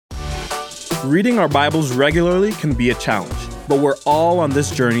Reading our Bibles regularly can be a challenge, but we're all on this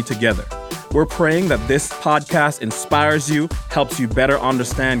journey together. We're praying that this podcast inspires you, helps you better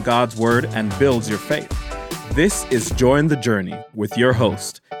understand God's Word, and builds your faith. This is Join the Journey with your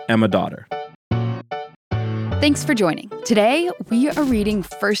host, Emma Dotter. Thanks for joining. Today, we are reading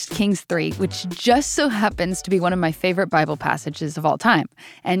 1 Kings 3, which just so happens to be one of my favorite Bible passages of all time.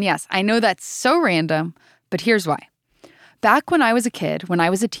 And yes, I know that's so random, but here's why. Back when I was a kid, when I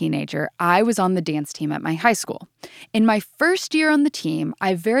was a teenager, I was on the dance team at my high school. In my first year on the team,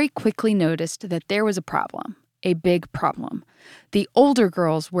 I very quickly noticed that there was a problem, a big problem. The older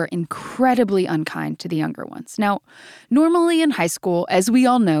girls were incredibly unkind to the younger ones. Now, normally in high school, as we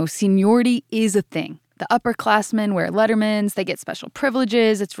all know, seniority is a thing. The upperclassmen wear Lettermans, they get special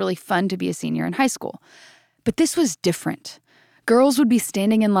privileges. It's really fun to be a senior in high school. But this was different. Girls would be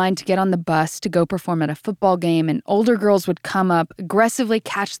standing in line to get on the bus to go perform at a football game, and older girls would come up, aggressively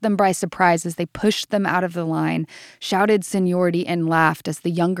catch them by surprise as they pushed them out of the line, shouted seniority, and laughed as the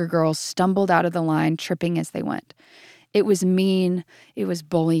younger girls stumbled out of the line, tripping as they went. It was mean, it was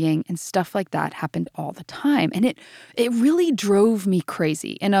bullying, and stuff like that happened all the time. And it really drove me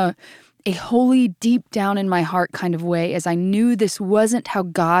crazy in a holy, deep down in my heart kind of way, as I knew this wasn't how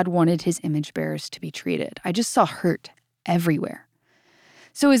God wanted his image bearers to be treated. I just saw hurt everywhere.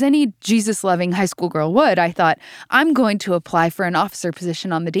 So as any Jesus-loving high school girl would, I thought, I'm going to apply for an officer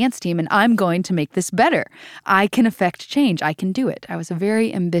position on the dance team, and I'm going to make this better. I can affect change. I can do it. I was a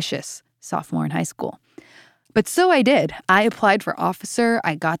very ambitious sophomore in high school. But so I did. I applied for officer.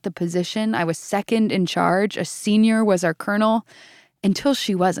 I got the position. I was second in charge. A senior was our colonel, until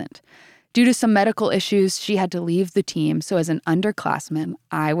she wasn't. Due to some medical issues, she had to leave the team. So as an underclassman,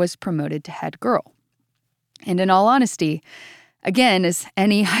 I was promoted to head girl. And in all honesty, again, as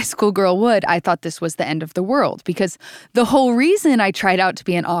any high school girl would, I thought this was the end of the world, because the whole reason I tried out to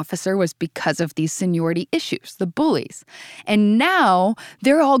be an officer was because of these seniority issues, the bullies. And now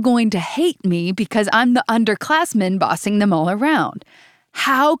they're all going to hate me because I'm the underclassman bossing them all around.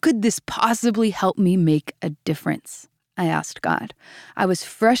 How could this possibly help me make a difference? I asked God. I was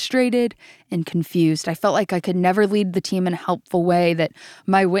frustrated and confused. I felt like I could never lead the team in a helpful way, that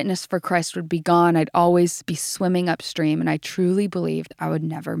my witness for Christ would be gone. I'd always be swimming upstream, and I truly believed I would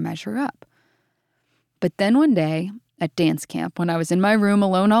never measure up. But then one day at dance camp, when I was in my room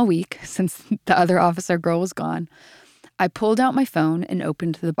alone all week, since the other officer girl was gone, I pulled out my phone and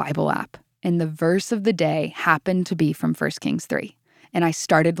opened the Bible app, and the verse of the day happened to be from 1 Kings 3. And I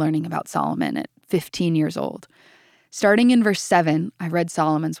started learning about Solomon at 15 years old. Starting in verse 7, I read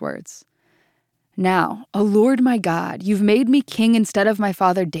Solomon's words. Now, O Lord my God, you've made me king instead of my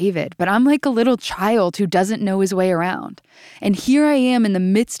father David, but I'm like a little child who doesn't know his way around. And here I am in the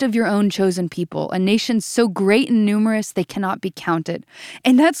midst of your own chosen people, a nation so great and numerous they cannot be counted.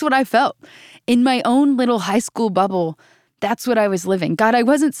 And that's what I felt. In my own little high school bubble, that's what I was living. God, I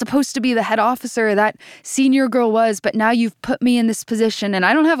wasn't supposed to be the head officer, that senior girl was, but now you've put me in this position, and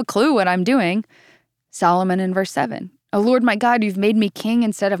I don't have a clue what I'm doing. Solomon in verse 7. O Lord my God, you've made me king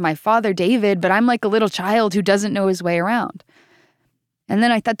instead of my father David, but I'm like a little child who doesn't know his way around. And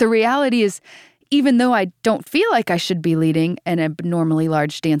then I thought the reality is, even though I don't feel like I should be leading an abnormally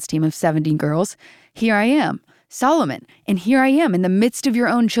large dance team of 70 girls, here I am, Solomon, and here I am in the midst of your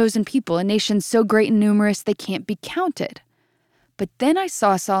own chosen people, a nation so great and numerous they can't be counted. But then I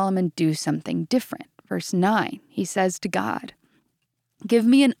saw Solomon do something different. Verse 9, he says to God, give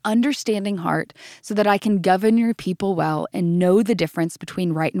me an understanding heart so that I can govern your people well and know the difference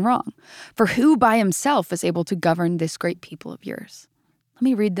between right and wrong. For who by himself is able to govern this great people of yours? Let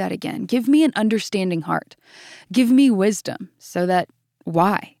me read that again. Give me an understanding heart. Give me wisdom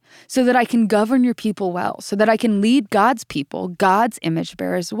why? So that I can govern your people well, so that I can lead God's people, God's image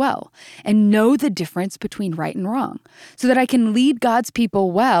bearers well, and know the difference between right and wrong, so that I can lead God's people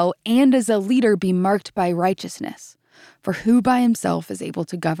well and as a leader be marked by righteousness. For who by himself is able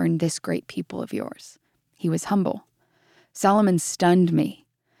to govern this great people of yours? He was humble. Solomon stunned me.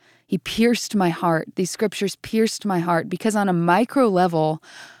 He pierced my heart. These scriptures pierced my heart because on a micro level,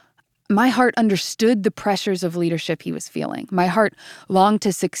 my heart understood the pressures of leadership he was feeling. My heart longed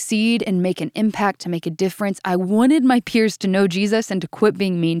to succeed and make an impact, to make a difference. I wanted my peers to know Jesus and to quit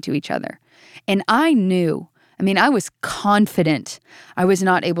being mean to each other. And I was confident I was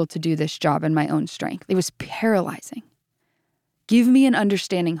not able to do this job in my own strength. It was paralyzing. Give me an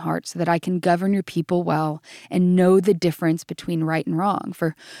understanding heart so that I can govern your people well and know the difference between right and wrong.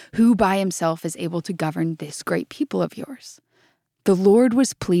 For who by himself is able to govern this great people of yours? The Lord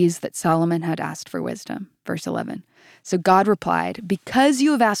was pleased that Solomon had asked for wisdom. Verse 11. So God replied, because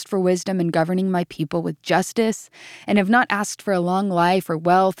you have asked for wisdom in governing my people with justice and have not asked for a long life or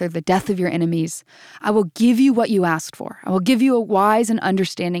wealth or the death of your enemies, I will give you what you asked for. I will give you a wise and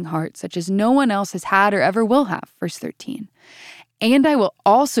understanding heart, such as no one else has had or ever will have. Verse 13. And I will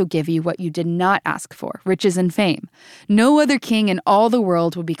also give you what you did not ask for, riches and fame. No other king in all the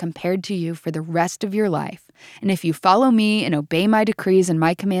world will be compared to you for the rest of your life. And if you follow me and obey my decrees and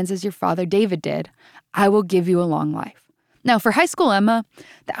my commands as your father David did, I will give you a long life. Now, for high school Emma,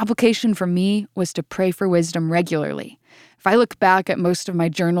 the application for me was to pray for wisdom regularly. If I look back at most of my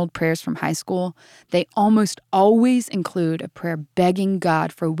journaled prayers from high school, they almost always include a prayer begging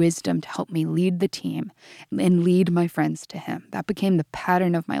God for wisdom to help me lead the team and lead my friends to Him. That became the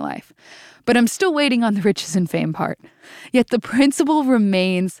pattern of my life. But I'm still waiting on the riches and fame part. Yet the principle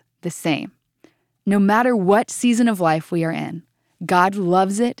remains the same. No matter what season of life we are in, God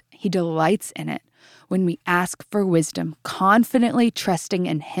loves it, He delights in it when we ask for wisdom, confidently trusting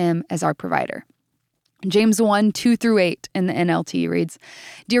in Him as our provider. James 1, 2-8 in the NLT reads,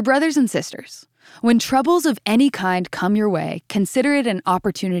 Dear brothers and sisters, when troubles of any kind come your way, consider it an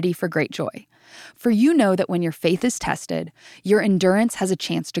opportunity for great joy. For you know that when your faith is tested, your endurance has a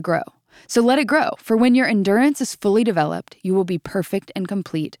chance to grow. So let it grow, for when your endurance is fully developed, you will be perfect and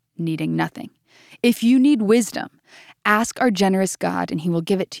complete, needing nothing. If you need wisdom, ask our generous God, and He will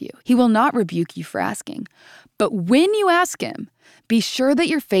give it to you. He will not rebuke you for asking. But when you ask Him, be sure that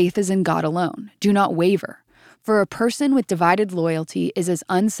your faith is in God alone. Do not waver. For a person with divided loyalty is as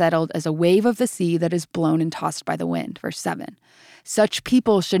unsettled as a wave of the sea that is blown and tossed by the wind. Verse 7. Such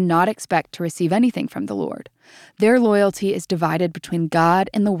people should not expect to receive anything from the Lord. Their loyalty is divided between God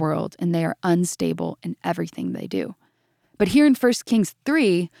and the world, and they are unstable in everything they do. But here in 1 Kings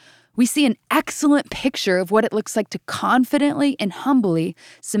 3, we see an excellent picture of what it looks like to confidently and humbly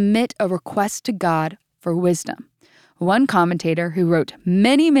submit a request to God for wisdom. One commentator who wrote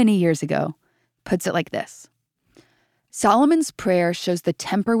many, many years ago puts it like this. Solomon's prayer shows the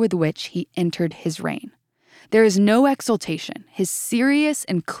temper with which he entered his reign. There is no exultation. His serious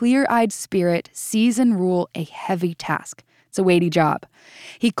and clear-eyed spirit sees and rule a heavy task. It's a weighty job.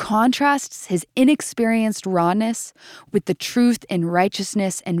 He contrasts his inexperienced rawness with the truth and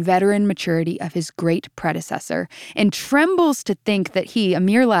righteousness and veteran maturity of his great predecessor and trembles to think that he, a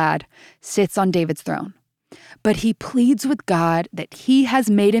mere lad, sits on David's throne. But he pleads with God that He has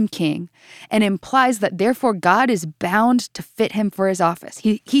made him king and implies that therefore God is bound to fit him for his office.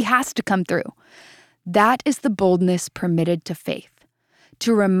 He has to come through. That is the boldness permitted to faith,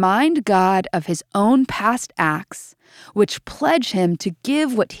 to remind God of His own past acts, which pledge Him to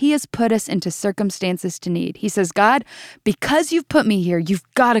give what He has put us into circumstances to need. He says, God, because you've put me here, you've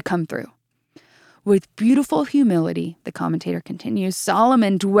got to come through. With beautiful humility, the commentator continues,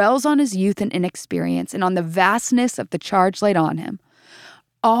 Solomon dwells on his youth and inexperience and on the vastness of the charge laid on him.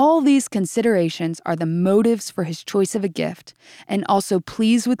 All these considerations are the motives for his choice of a gift and also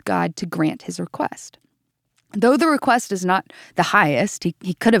pleas with God to grant his request. Though the request is not the highest,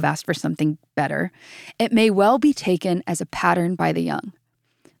 he could have asked for something better, it may well be taken as a pattern by the young.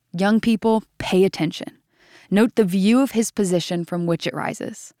 Young people, pay attention. Note the view of his position from which it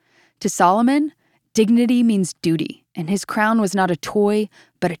rises. To Solomon, dignity means duty, and his crown was not a toy,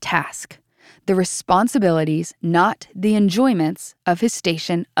 but a task. The responsibilities, not the enjoyments, of his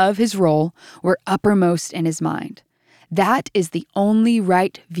station, of his role, were uppermost in his mind. That is the only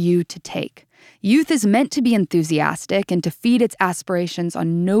right view to take. Youth is meant to be enthusiastic and to feed its aspirations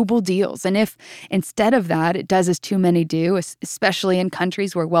on noble deals. And if, instead of that, it does as too many do, especially in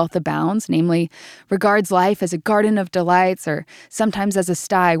countries where wealth abounds, namely, regards life as a garden of delights or sometimes as a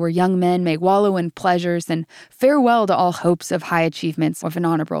sty where young men may wallow in pleasures, then farewell to all hopes of high achievements of an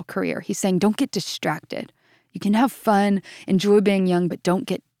honorable career. He's saying, don't get distracted. You can have fun, enjoy being young, but don't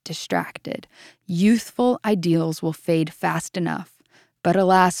get distracted. Youthful ideals will fade fast enough. But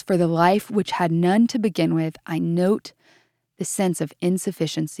alas, for the life which had none to begin with, I note the sense of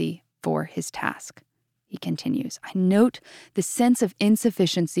insufficiency for his task. He continues, I note the sense of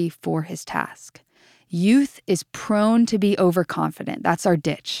insufficiency for his task. Youth is prone to be overconfident. That's our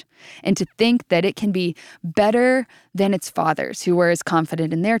ditch. And to think that it can be better than its fathers who were as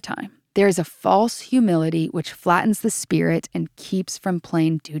confident in their time. There is a false humility which flattens the spirit and keeps from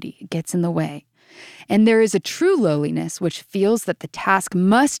plain duty. It gets in the way. And there is a true lowliness which feels that the task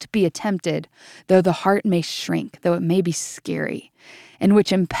must be attempted, though the heart may shrink, though it may be scary, and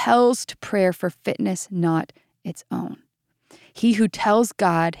which impels to prayer for fitness not its own. he who tells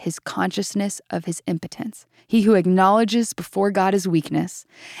God his consciousness of his impotence, he who acknowledges before God his weakness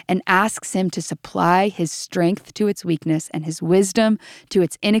and asks him to supply his strength to its weakness and his wisdom to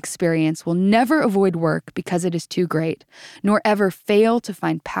its inexperience will never avoid work because it is too great, nor ever fail to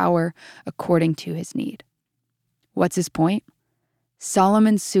find power according to his need. What's his point?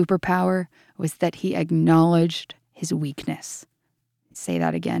 Solomon's superpower was that he acknowledged his weakness. Say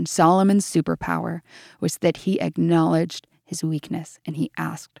that again. Solomon's superpower was that he acknowledged his weakness and he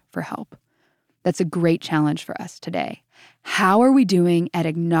asked for help. That's a great challenge for us today. How are we doing at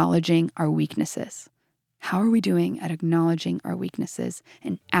acknowledging our weaknesses? How are we doing at acknowledging our weaknesses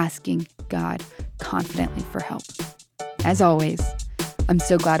and asking God confidently for help? As always, I'm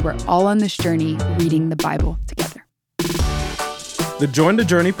so glad we're all on this journey reading the Bible together. The Join the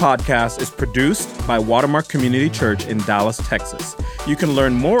Journey podcast is produced by Watermark Community Church in Dallas, Texas. You can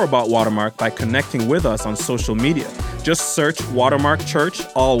learn more about Watermark by connecting with us on social media. Just search Watermark Church,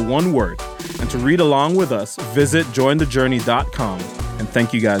 all one word. And to read along with us, visit jointhejourney.com. And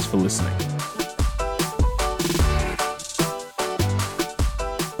thank you guys for listening.